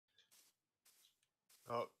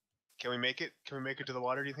Oh, can we make it? Can we make it to the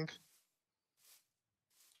water, do you think?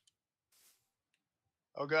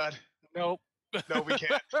 Oh god. Nope. No, we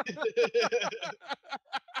can't.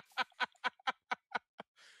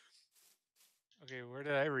 Okay, where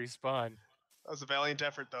did I respawn? That was a valiant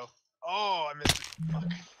effort, though. Oh, I missed it. Fuck.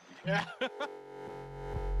 Yeah.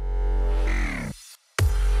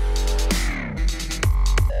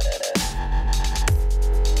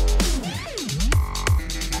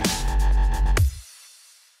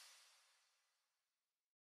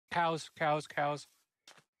 Cows.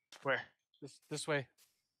 Where? This way.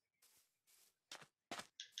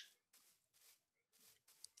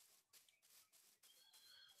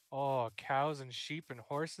 Oh, cows and sheep and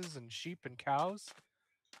horses and sheep and cows.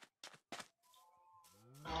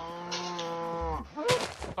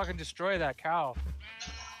 Fucking destroy that cow.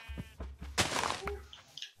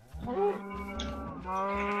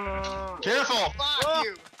 Careful! Fuck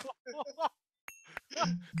you!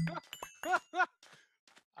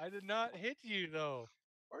 I did not hit you though.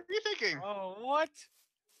 What were you thinking? Oh, what?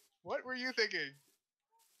 What were you thinking?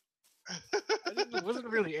 I wasn't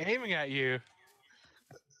really aiming at you.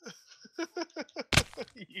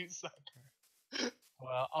 You suck.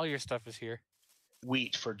 Well, all your stuff is here.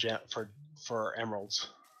 Wheat for emeralds.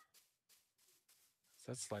 Is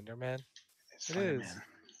that Slenderman? It's It Slenderman. is.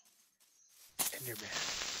 Slenderman.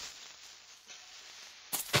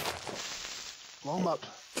 Blow him up.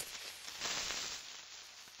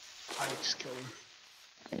 I just killed him.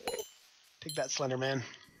 Take that, Slenderman.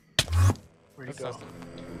 Where'd he go?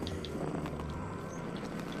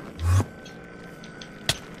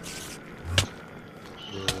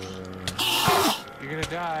 You're gonna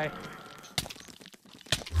die.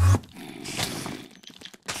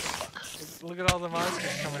 Look at all the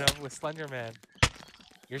monsters coming up with Slenderman.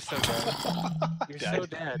 You're so dead. You're so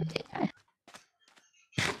dead.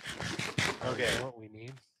 Okay. What we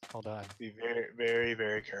need? Hold on. Be very, very,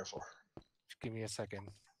 very careful. Just give me a second.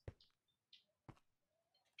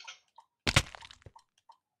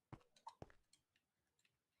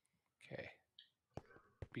 Okay.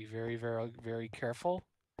 Be very, very, very careful.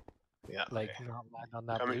 Yeah. Like okay. not land on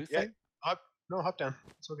that Coming. blue Yeah. thing. Hop down.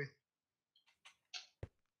 It's okay.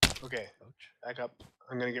 Okay. Ouch. Back up.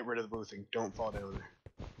 I'm gonna get rid of the blue thing. Don't fall down there.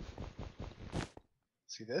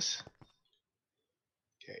 See this?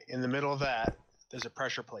 Okay. In the middle of that, there's a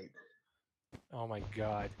pressure plate. Oh my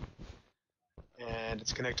god. And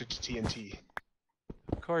it's connected to TNT.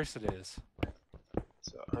 Of course it is.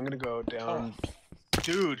 So I'm gonna go down. Oh.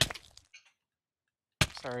 Dude!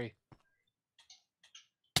 Sorry.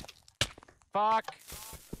 Fuck!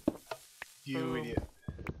 You Boom. idiot.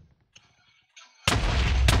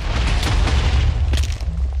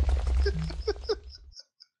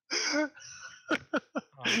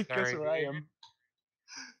 Oh, sorry, Guess where I dude. am.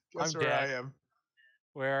 Guess I'm where I dead. am.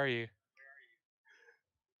 Where are you?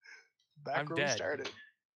 Back I'm where dead. we started.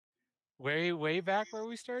 Way back where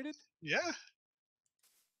we started? Yeah.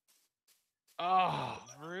 Oh,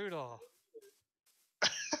 brutal.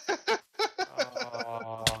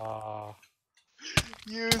 Oh.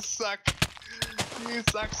 You suck. You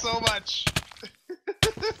suck so much.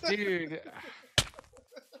 Dude.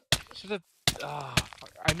 Should have. Oh,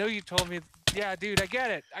 I know you told me. Yeah, dude, I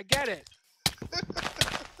get it. I get it.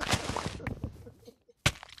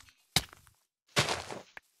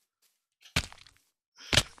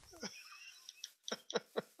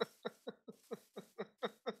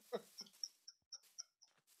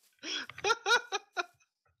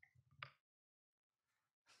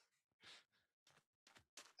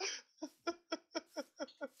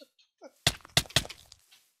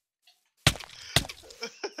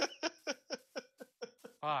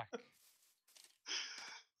 Fuck.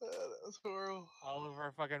 That was horrible. All over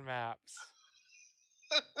our fucking maps.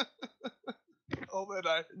 All that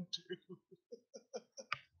iron too.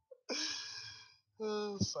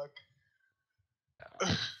 Oh fuck.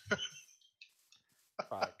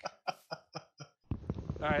 Fuck.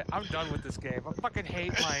 Alright, I'm done with this game. I fucking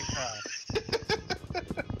hate Minecraft.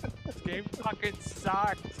 This game fucking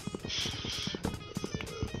sucks.